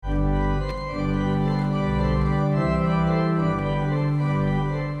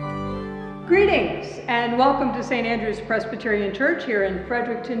Greetings and welcome to St. Andrew's Presbyterian Church here in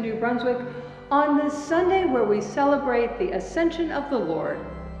Fredericton, New Brunswick on this Sunday where we celebrate the Ascension of the Lord.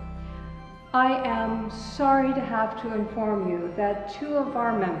 I am sorry to have to inform you that two of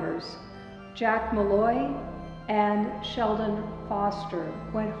our members, Jack Malloy and Sheldon Foster,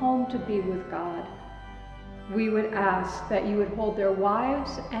 went home to be with God. We would ask that you would hold their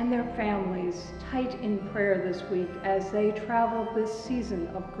wives and their families tight in prayer this week as they travel this season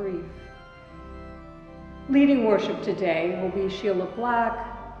of grief. Leading worship today will be Sheila Black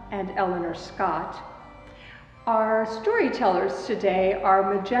and Eleanor Scott. Our storytellers today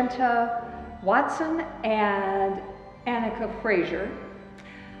are Magenta Watson and Annika Fraser.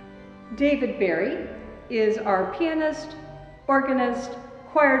 David Berry is our pianist, organist,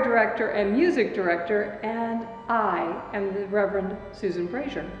 choir director, and music director, and I am the Reverend Susan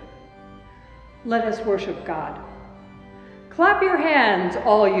Fraser. Let us worship God. Clap your hands,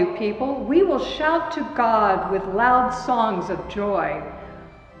 all you people. We will shout to God with loud songs of joy.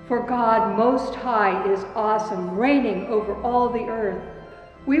 For God Most High is awesome, reigning over all the earth.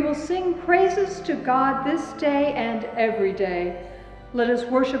 We will sing praises to God this day and every day. Let us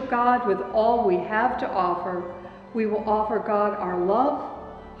worship God with all we have to offer. We will offer God our love,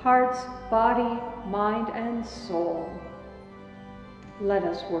 hearts, body, mind, and soul. Let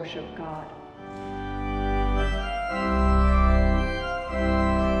us worship God.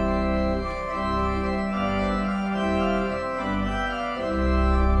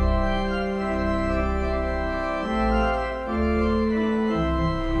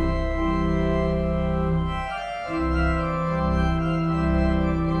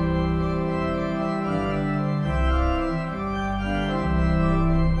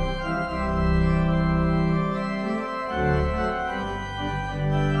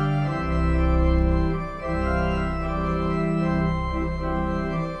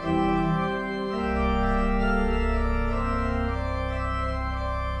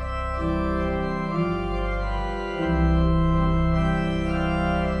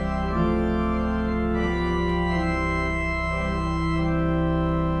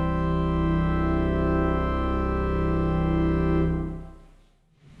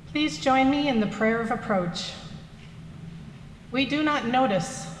 Please join me in the prayer of approach. We do not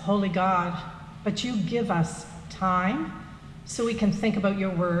notice, Holy God, but you give us time so we can think about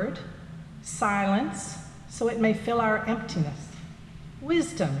your word, silence so it may fill our emptiness,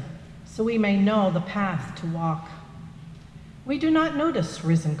 wisdom so we may know the path to walk. We do not notice,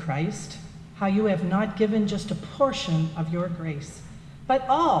 risen Christ, how you have not given just a portion of your grace, but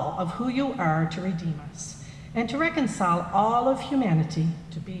all of who you are to redeem us and to reconcile all of humanity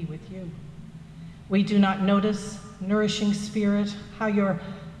to be with you. We do not notice, nourishing Spirit, how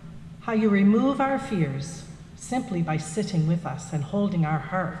you remove our fears simply by sitting with us and holding our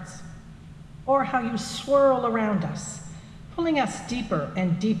hearts, or how you swirl around us, pulling us deeper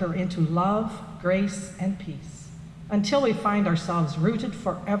and deeper into love, grace, and peace, until we find ourselves rooted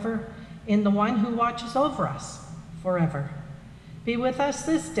forever in the one who watches over us forever. Be with us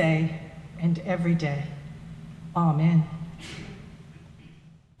this day and every day. Amen.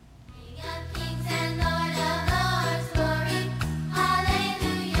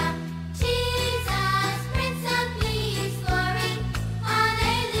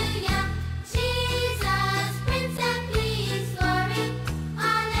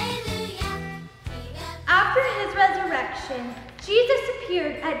 After his resurrection, Jesus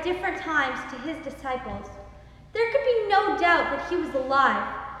appeared at different times to his disciples. There could be no doubt that he was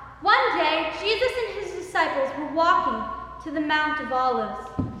alive. One day, Jesus and his disciples were walking to the Mount of Olives.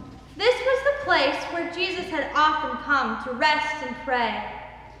 This was the place where Jesus had often come to rest and pray.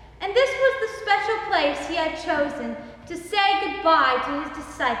 And this was the special place he had chosen to say goodbye to his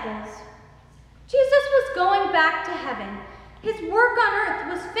disciples. Jesus was going back to heaven. His work on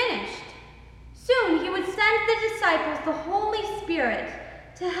earth was finished. Soon he would send the disciples the Holy Spirit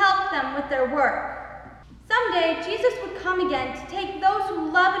to help them with their work. Someday, Jesus would come again to take those who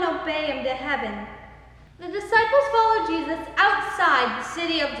love and obey him to heaven. The disciples followed Jesus outside the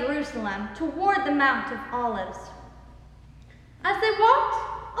city of Jerusalem toward the Mount of Olives. As they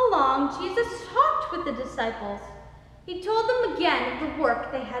walked along, Jesus talked with the disciples. He told them again of the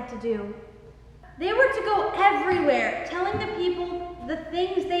work they had to do. They were to go everywhere, telling the people the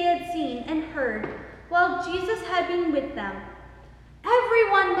things they had seen and heard while Jesus had been with them.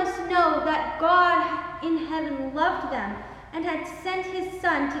 Everyone must know that God in heaven loved them and had sent his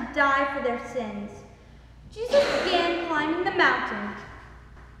Son to die for their sins. Jesus began climbing the mountain.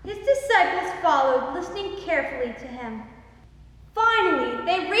 His disciples followed, listening carefully to him. Finally,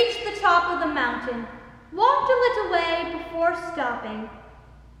 they reached the top of the mountain, walked a little way before stopping.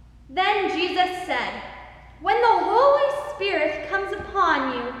 Then Jesus said, "When the Holy Spirit comes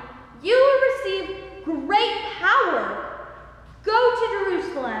upon you, you will receive great power. Go to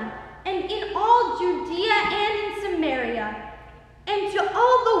Jerusalem and in all Judea and in Samaria, and to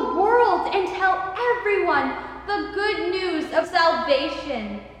all the world, and tell everyone the good news of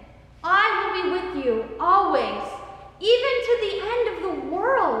salvation. I will be with you always, even to the end of the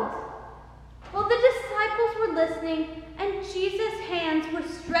world." While the disciples were listening and Jesus' hands were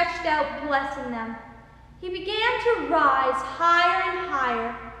stretched out blessing them, he began to rise higher and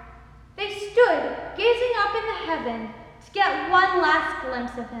higher. They stood gazing up into heaven to get one last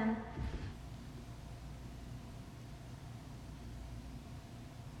glimpse of him.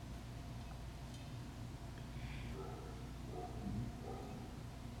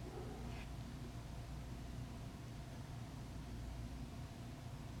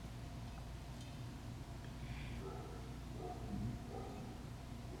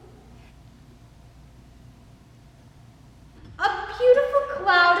 Beautiful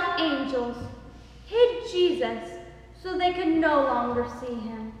cloud of angels hid Jesus so they could no longer see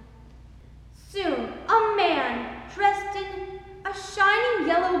him. Soon a man dressed in a shining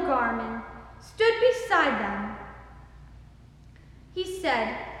yellow garment stood beside them. He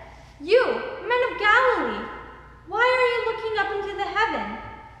said, "You, men of Galilee, why are you looking up into the heaven?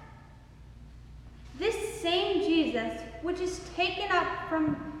 This same Jesus, which is taken up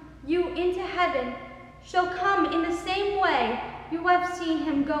from you into heaven, shall come in the same way you have seen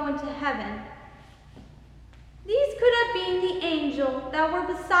him go into heaven." These could have been the angels that were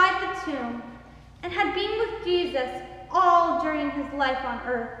beside the tomb and had been with Jesus all during his life on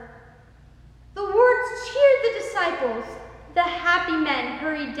earth. The words cheered the disciples. The happy men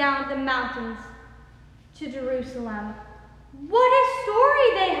hurried down the mountains to Jerusalem. What a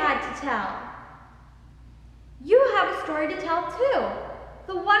story they had to tell! You have a story to tell too.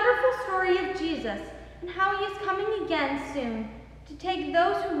 The wonderful story of Jesus and how he is coming again soon to take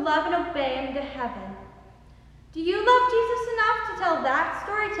those who love and obey him to heaven. Do you love Jesus enough to tell that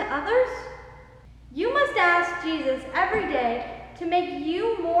story to others? You must ask Jesus every day to make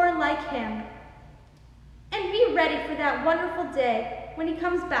you more like him. And be ready for that wonderful day when he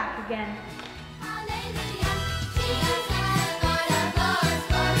comes back again.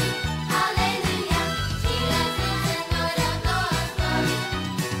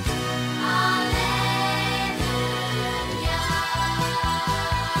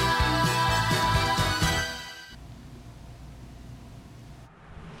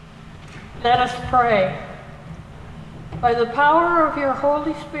 Let us pray. By the power of your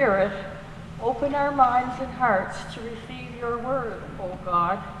Holy Spirit, open our minds and hearts to receive your word, O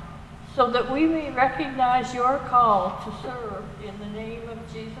God, so that we may recognize your call to serve in the name of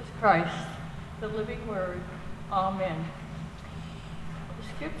Jesus Christ, the living word. Amen. The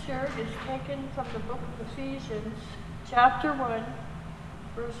scripture is taken from the book of Ephesians, chapter 1,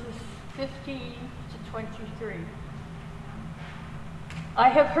 verses 15 to 23. I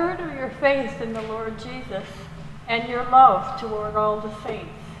have heard of your faith in the Lord Jesus and your love toward all the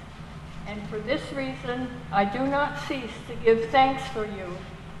saints. And for this reason, I do not cease to give thanks for you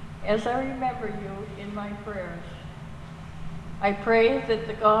as I remember you in my prayers. I pray that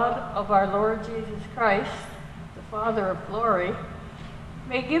the God of our Lord Jesus Christ, the Father of glory,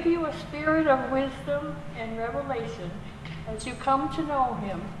 may give you a spirit of wisdom and revelation as you come to know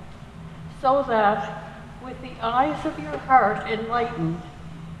him, so that with the eyes of your heart enlightened,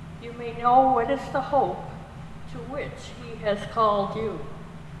 you may know what is the hope to which he has called you.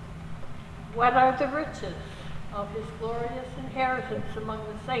 What are the riches of his glorious inheritance among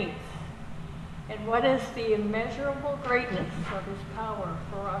the saints? And what is the immeasurable greatness of his power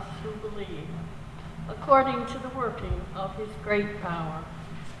for us who believe, according to the working of his great power?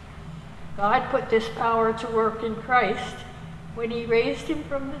 God put this power to work in Christ when he raised him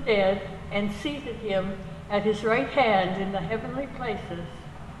from the dead and seated him at his right hand in the heavenly places,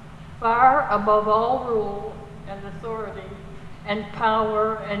 far above all rule and authority and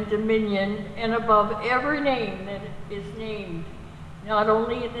power and dominion, and above every name that is named, not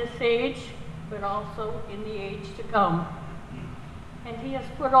only in this age, but also in the age to come. And he has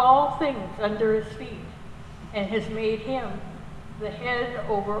put all things under his feet, and has made him the head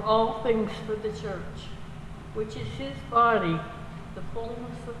over all things for the church, which is his body, the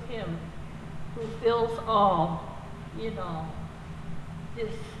fullness of him who fills all in all.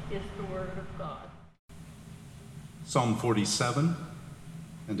 This is the word of God. Psalm 47,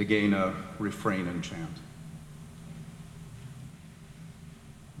 and again a refrain and chant.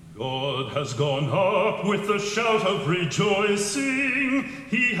 God has gone up with a shout of rejoicing.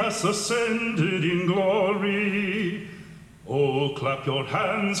 He has ascended in glory. Oh, clap your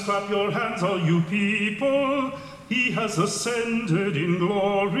hands, all you people. He has ascended in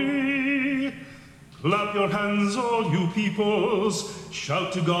glory. Clap your hands, all you peoples.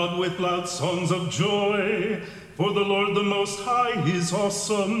 Shout to God with loud songs of joy. For the Lord the Most High is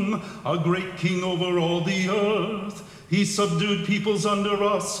awesome, a great king over all the earth. He subdued peoples under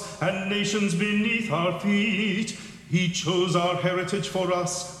us and nations beneath our feet. He chose our heritage for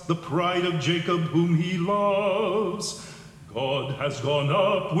us, the pride of Jacob whom he loves. God has gone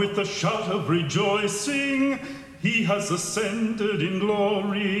up with a shout of rejoicing. He has ascended in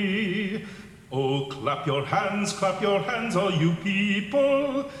glory. Oh, clap your hands, all you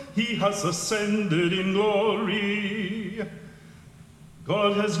people. He has ascended in glory.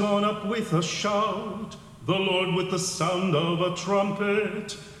 God has gone up with a shout, the Lord with the sound of a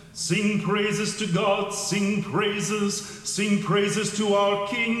trumpet. Sing praises to God, sing praises to our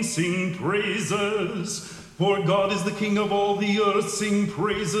King, sing praises. For God is the King of all the earth, sing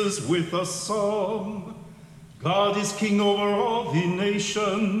praises with a song. God is King over all the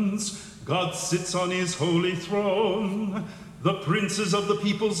nations. God sits on his holy throne. The princes of the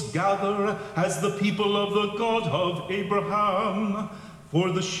peoples gather as the people of the God of Abraham.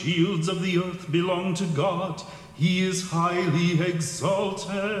 For the shields of the earth belong to God. He is highly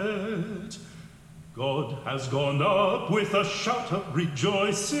exalted. God has gone up with a shout of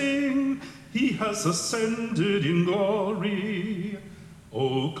rejoicing. He has ascended in glory.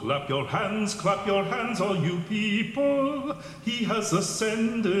 Oh, clap your hands, all you people. He has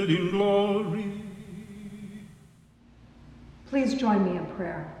ascended in glory. Please join me in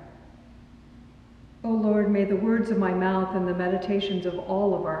prayer. O Lord, may the words of my mouth and the meditations of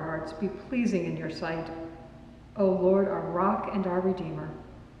all of our hearts be pleasing in your sight. O Lord, our rock and our redeemer.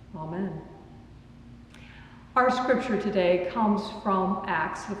 Amen. Our scripture today comes from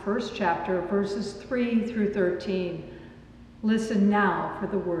Acts, the 1st chapter, verses 3 through 13. Listen now for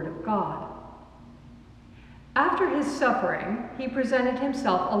the word of God. After his suffering, he presented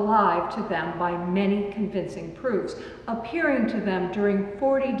himself alive to them by many convincing proofs, appearing to them during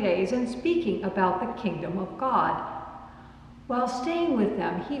 40 days and speaking about the kingdom of God. While staying with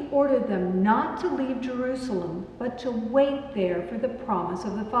them, he ordered them not to leave Jerusalem, but to wait there for the promise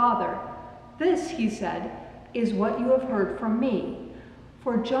of the Father. This, he said, is what you have heard from me.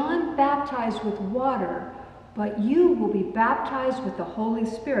 For John baptized with water, but you will be baptized with the Holy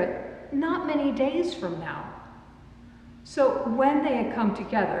Spirit not many days from now. So when they had come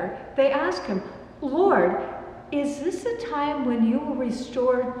together, they asked him, Lord, is this the time when you will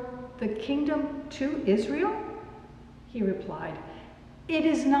restore the kingdom to Israel? He replied, it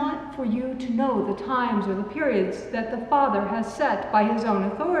is not for you to know the times or the periods that the Father has set by his own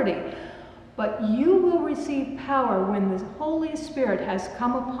authority, but you will receive power when the Holy Spirit has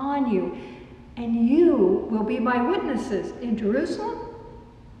come upon you, and you will be my witnesses in Jerusalem,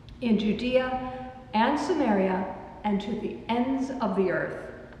 in Judea and Samaria, and to the ends of the earth.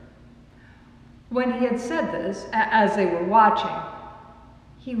 When he had said this, as they were watching,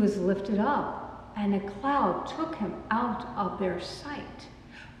 he was lifted up, and a cloud took him out of their sight.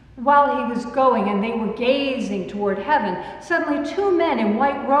 While he was going and they were gazing toward heaven, suddenly 2 men in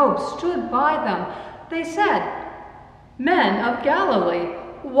white robes stood by them. They said, Men of Galilee,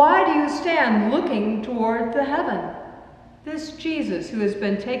 why do you stand looking toward the heaven? This Jesus who has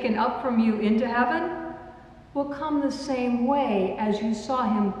been taken up from you into heaven will come the same way as you saw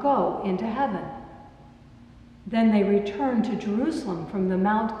him go into heaven. Then they returned to Jerusalem from the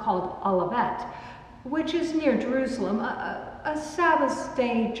mount called Olivet, which is near Jerusalem, a Sabbath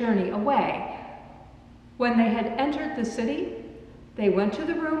day journey away. When they had entered the city, they went to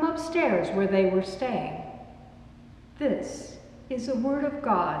the room upstairs where they were staying. This is the word of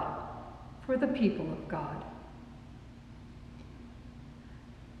God for the people of God.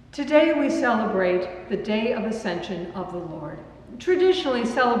 Today we celebrate the Day of Ascension of the Lord. Traditionally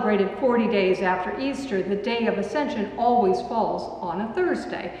celebrated 40 days after Easter, the Day of Ascension always falls on a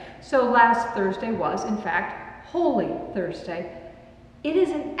Thursday. So last Thursday was, in fact, Holy Thursday. It is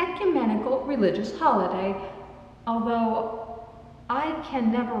an ecumenical religious holiday, although I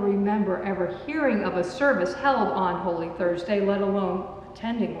can never remember ever hearing of a service held on Holy Thursday, let alone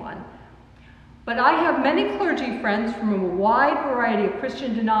attending one. But I have many clergy friends from a wide variety of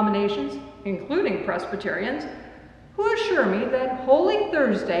Christian denominations, including Presbyterians, who assure me that Holy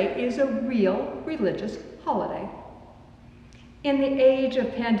Thursday is a real religious holiday. In the age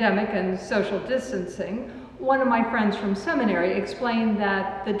of pandemic and social distancing, one of my friends from seminary explained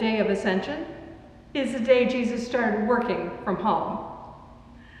that the Day of Ascension is the day Jesus started working from home.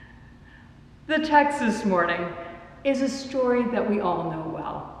 The text this morning is a story that we all know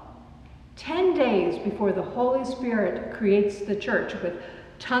well. 10 days before the Holy Spirit creates the church with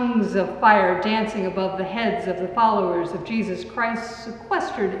tongues of fire dancing above the heads of the followers of Jesus Christ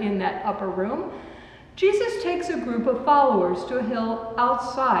sequestered in that upper room, Jesus takes a group of followers to a hill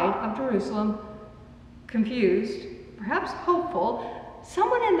outside of Jerusalem. Confused, perhaps hopeful,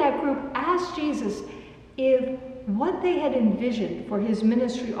 someone in that group asked Jesus if what they had envisioned for his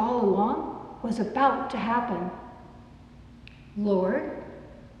ministry all along was about to happen. "Lord,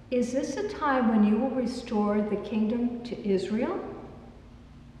 is this a time when you will restore the kingdom to Israel?"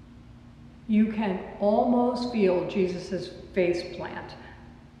 You can almost feel Jesus' face plant.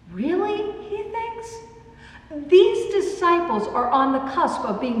 Really, he thinks? These disciples are on the cusp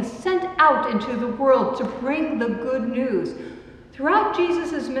of being sent out into the world to bring the good news. Throughout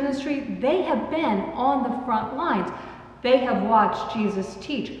Jesus' ministry, they have been on the front lines. They have watched Jesus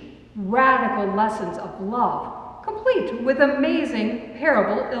teach radical lessons of love, complete with amazing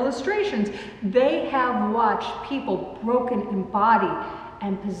parable illustrations. They have watched people broken in body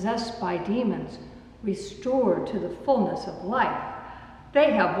and possessed by demons restored to the fullness of life.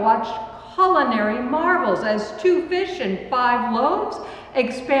 They have watched culinary marvels as 2 fish and 5 loaves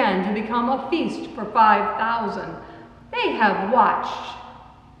expand to become a feast for 5,000. They have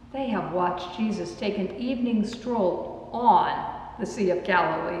watched Jesus take an evening stroll on the Sea of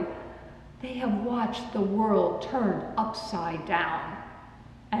Galilee. They have watched the world turned upside down.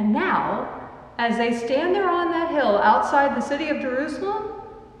 And now, as they stand there on that hill outside the city of Jerusalem,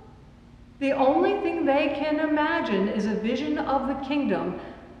 the only thing they can imagine is a vision of the kingdom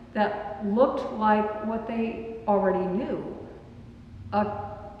that looked like what they already knew, a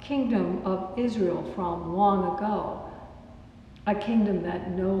kingdom of Israel from long ago, a kingdom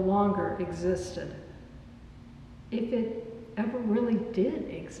that no longer existed, if it ever really did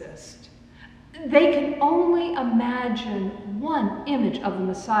exist. They can only imagine one image of the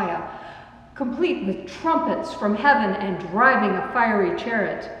Messiah, complete with trumpets from heaven and driving a fiery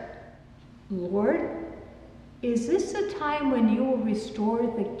chariot. "Lord, is this a time when you will restore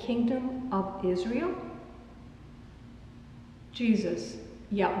the kingdom of Israel?" Jesus,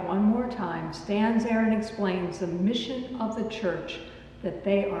 yet one more time, stands there and explains the mission of the church that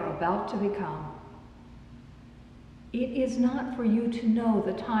they are about to become. "It is not for you to know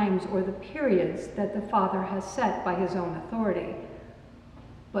the times or the periods that the Father has set by his own authority,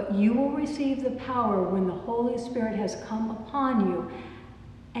 but you will receive the power when the Holy Spirit has come upon you,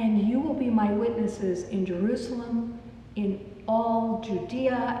 and you will be my witnesses in Jerusalem, in all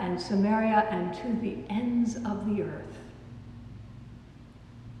Judea and Samaria, and to the ends of the earth."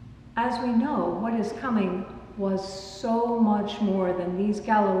 As we know, what is coming was so much more than these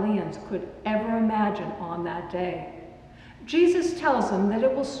Galileans could ever imagine on that day. Jesus tells them that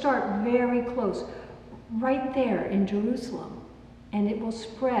it will start very close, right there in Jerusalem, and it will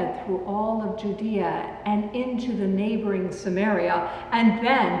spread through all of Judea and into the neighboring Samaria, and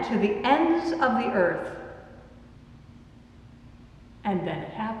then to the ends of the earth. And then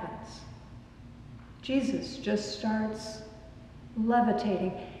it happens. Jesus just starts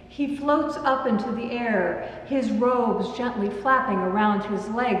levitating. He floats up into the air, his robes gently flapping around his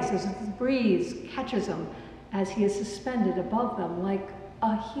legs as the breeze catches him as he is suspended above them like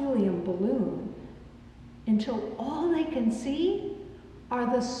a helium balloon, until all they can see are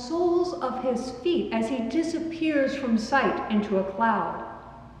the soles of his feet as he disappears from sight into a cloud.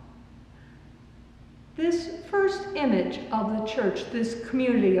 This first image of the church, this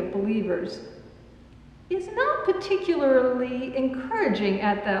community of believers, is not particularly encouraging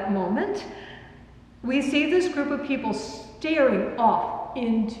at that moment. We see this group of people staring off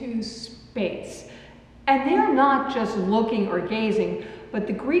into space. And they're not just looking or gazing, but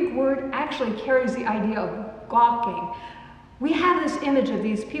the Greek word actually carries the idea of gawking. We have this image of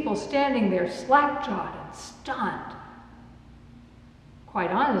these people standing there slack-jawed and stunned.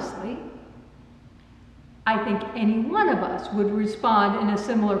 Quite honestly, I think any one of us would respond in a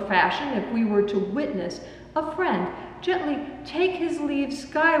similar fashion if we were to witness a friend gently take his leave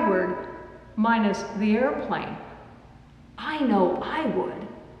skyward, minus the airplane. I know I would.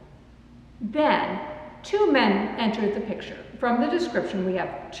 Then, 2 men entered the picture. From the description, we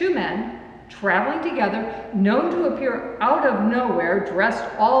have 2 men traveling together, known to appear out of nowhere, dressed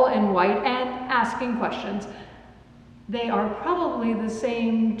all in white and asking questions. They are probably the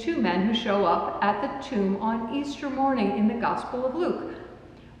same 2 men who show up at the tomb on Easter morning in the Gospel of Luke.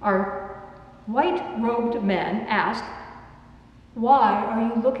 Our white-robed men ask, "Why are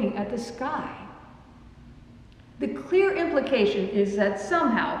you looking at the sky?" The clear implication is that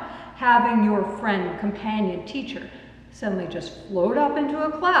somehow having your friend, companion, teacher suddenly just float up into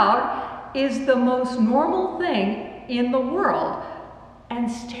a cloud is the most normal thing in the world. and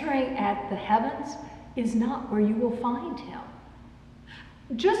staring at the heavens is not where you will find him.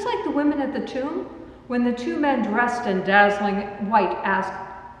 Just like the women at the tomb, when the two men dressed in dazzling white asked,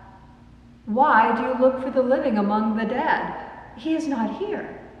 "Why do you look for the living among the dead? He is not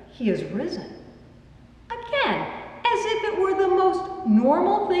here. He is risen." Again, as if it were the most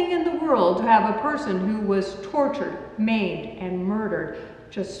normal thing in the world to have a person who was tortured, maimed, and murdered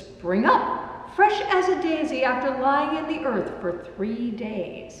just spring up, fresh as a daisy after lying in the earth for 3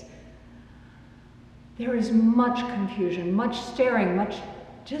 days. There is much confusion, much staring, much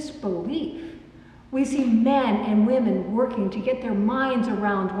disbelief. We see men and women working to get their minds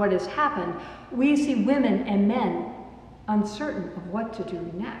around what has happened. We see women and men uncertain of what to do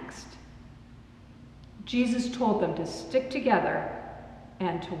next. Jesus told them to stick together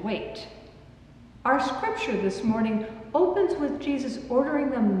and to wait. Our scripture this morning opens with Jesus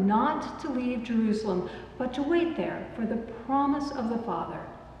ordering them not to leave Jerusalem, but to wait there for the promise of the Father.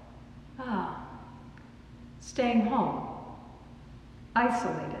 Staying home,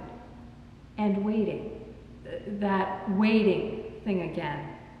 isolated, and waiting. That waiting thing again.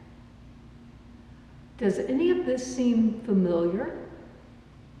 Does any of this seem familiar?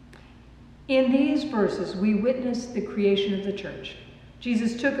 In these verses, we witness the creation of the church.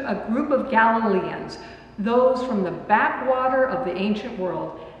 Jesus took a group of Galileans, those from the backwater of the ancient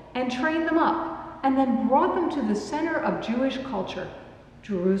world, and trained them up, and then brought them to the center of Jewish culture,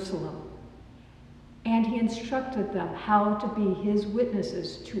 Jerusalem. And he instructed them how to be his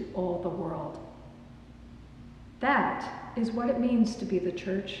witnesses to all the world. That is what it means to be the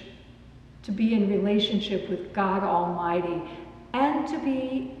church, to be in relationship with God Almighty, and to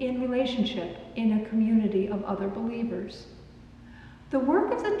be in relationship in a community of other believers. The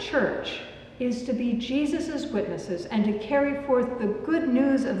work of the church is to be Jesus' witnesses and to carry forth the good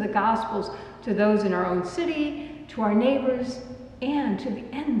news of the Gospels to those in our own city, to our neighbors, and to the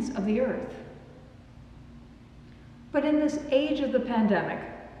ends of the earth. But in this age of the pandemic,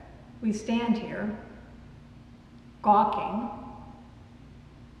 we stand here, gawking,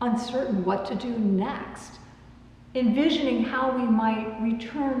 uncertain what to do next, envisioning how we might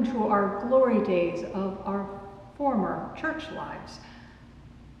return to our glory days of our former church lives.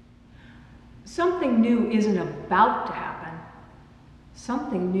 Something new isn't about to happen.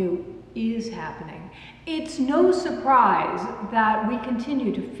 Something new is happening. It's no surprise that we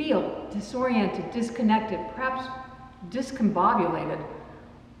continue to feel disoriented, disconnected, perhaps discombobulated.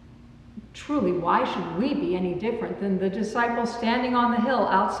 Truly, why should we be any different than the disciples standing on the hill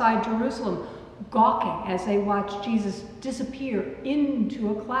outside Jerusalem, gawking as they watch Jesus disappear into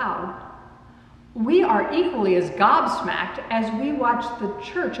a cloud? We are equally as gobsmacked as we watch the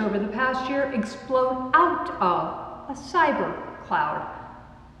church over the past year explode out of a cyber cloud.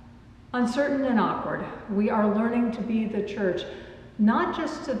 Uncertain and awkward, we are learning to be the church, not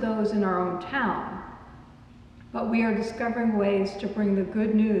just to those in our own town, but we are discovering ways to bring the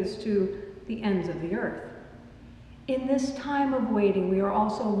good news to the ends of the earth. In this time of waiting, we are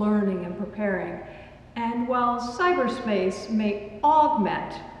also learning and preparing. And while cyberspace may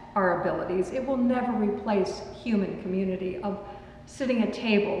augment our abilities, it will never replace human community of sitting at a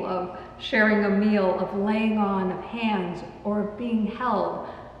table, of sharing a meal, of laying on of hands, or of being held,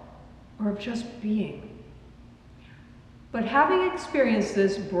 or of just being. But having experienced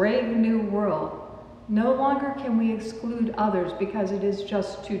this brave new world, no longer can we exclude others because it is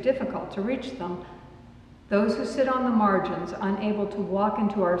just too difficult to reach them. Those who sit on the margins, unable to walk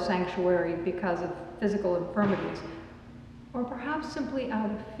into our sanctuary because of physical infirmities, or perhaps simply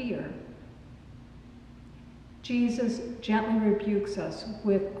out of fear. Jesus gently rebukes us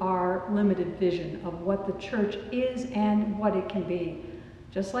with our limited vision of what the church is and what it can be,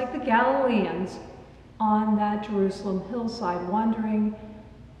 just like the Galileans on that Jerusalem hillside, wondering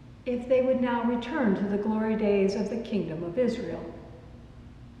if they would now return to the glory days of the kingdom of Israel.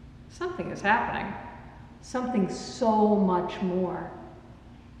 Something is happening, something so much more.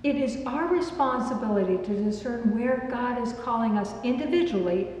 It is our responsibility to discern where God is calling us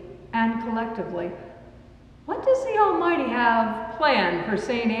individually and collectively. What does the Almighty have planned for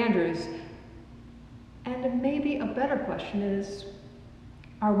St. Andrews? And maybe a better question is,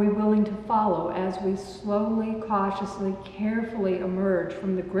 are we willing to follow as we slowly, cautiously, carefully emerge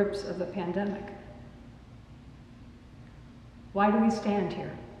from the grips of the pandemic? Why do we stand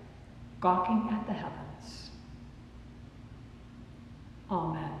here, gawking at the heavens?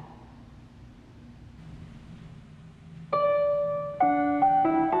 Amen.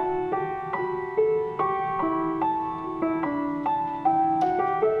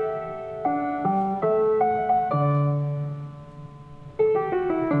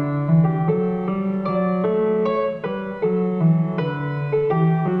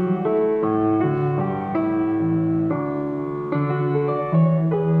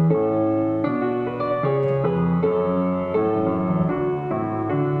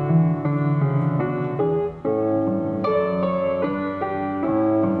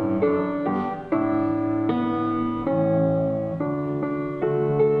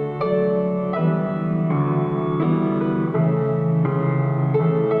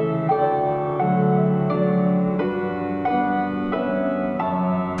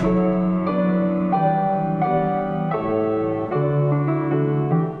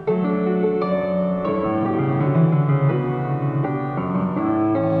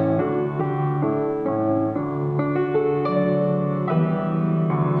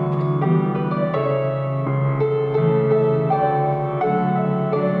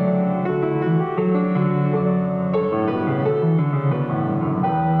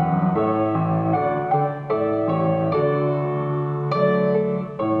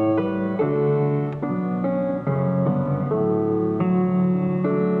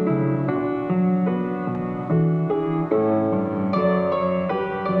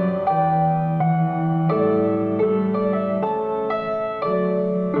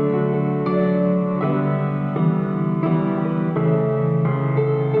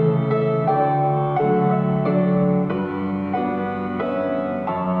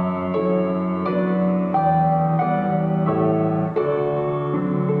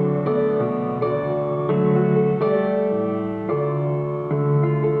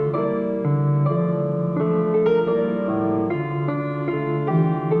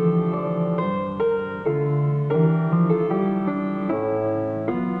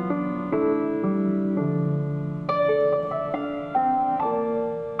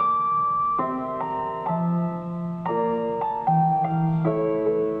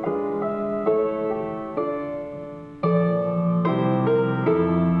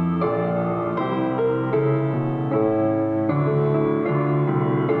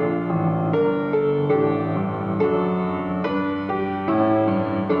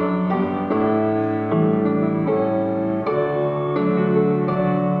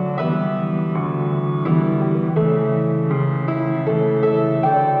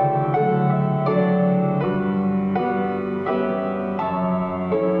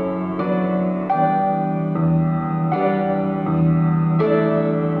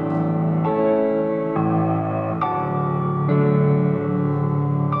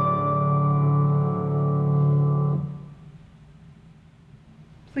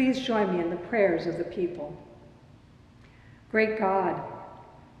 Please join me in the prayers of the people. Great God,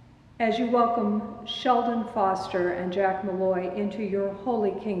 as you welcome Sheldon Foster and Jack Malloy into your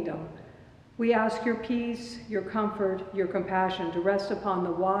holy kingdom, we ask your peace, your comfort, your compassion to rest upon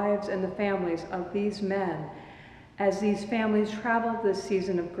the wives and the families of these men as these families travel this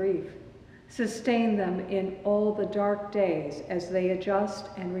season of grief. Sustain them in all the dark days as they adjust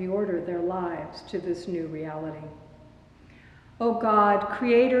and reorder their lives to this new reality. O God,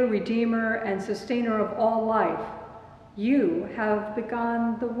 creator, redeemer, and sustainer of all life, you have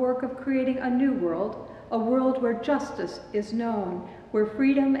begun the work of creating a new world, a world where justice is known, where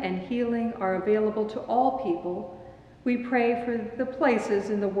freedom and healing are available to all people. We pray for the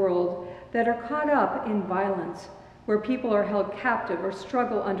places in the world that are caught up in violence, where people are held captive or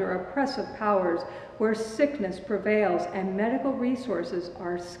struggle under oppressive powers, where sickness prevails and medical resources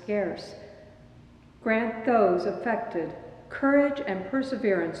are scarce. Grant those affected courage and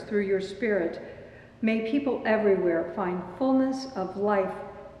perseverance through your Spirit. May people everywhere find fullness of life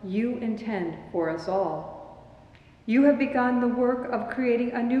you intend for us all. You have begun the work of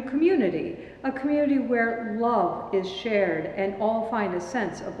creating a new community, a community where love is shared and all find a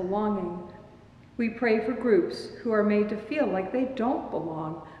sense of belonging. We pray for groups who are made to feel like they don't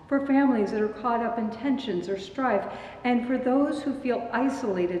belong, for families that are caught up in tensions or strife, and for those who feel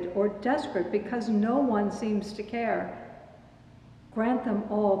isolated or desperate because no one seems to care. Grant them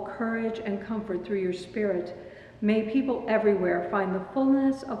all courage and comfort through your Spirit. May people everywhere find the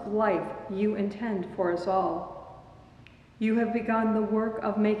fullness of life you intend for us all. You have begun the work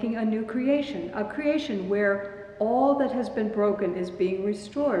of making a new creation, a creation where all that has been broken is being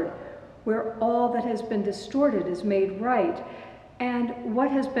restored, where all that has been distorted is made right, and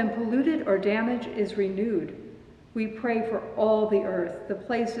what has been polluted or damaged is renewed. We pray for all the earth, the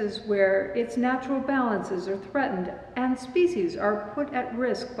places where its natural balances are threatened and species are put at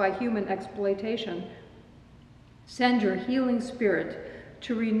risk by human exploitation. Send your healing Spirit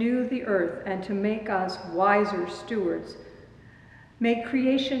to renew the earth and to make us wiser stewards. May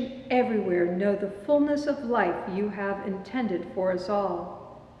creation everywhere know the fullness of life you have intended for us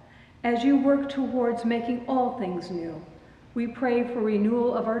all. As you work towards making all things new, we pray for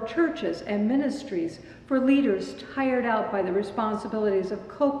renewal of our churches and ministries, for leaders tired out by the responsibilities of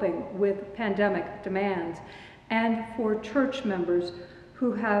coping with pandemic demands, and for church members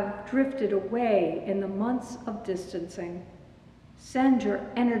who have drifted away in the months of distancing. Send your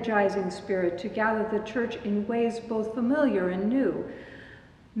energizing Spirit to gather the church in ways both familiar and new.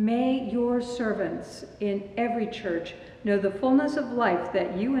 May your servants in every church know the fullness of life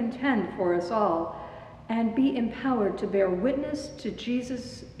that you intend for us all, and be empowered to bear witness to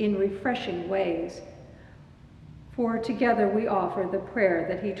Jesus in refreshing ways. For together we offer the prayer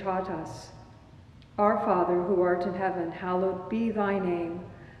that he taught us. Our Father, who art in heaven, hallowed be thy name.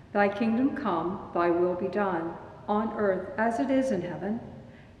 Thy kingdom come, thy will be done, on earth as it is in heaven.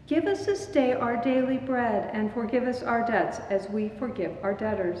 Give us this day our daily bread, and forgive us our debts as we forgive our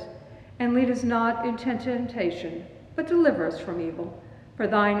debtors. And lead us not into temptation, but deliver us from evil. For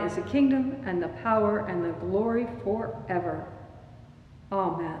thine is the kingdom, and the power, and the glory forever.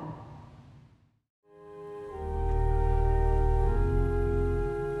 Amen.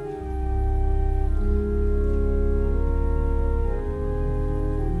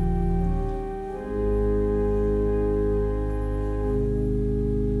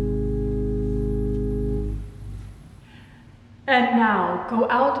 And now, go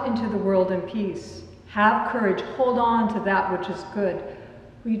out into the world in peace. Have courage, hold on to that which is good.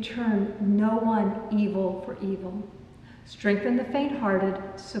 Return no one evil for evil. Strengthen the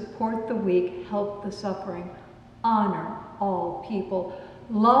faint-hearted, support the weak, help the suffering. Honor all people.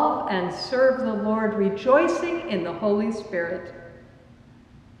 Love and serve the Lord, rejoicing in the Holy Spirit.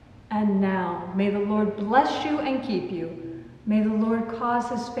 And now, may the Lord bless you and keep you. May the Lord cause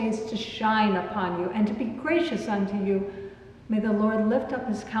his face to shine upon you and to be gracious unto you. May the Lord lift up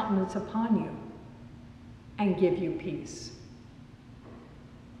his countenance upon you and give you peace.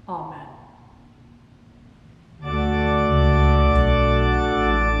 Amen.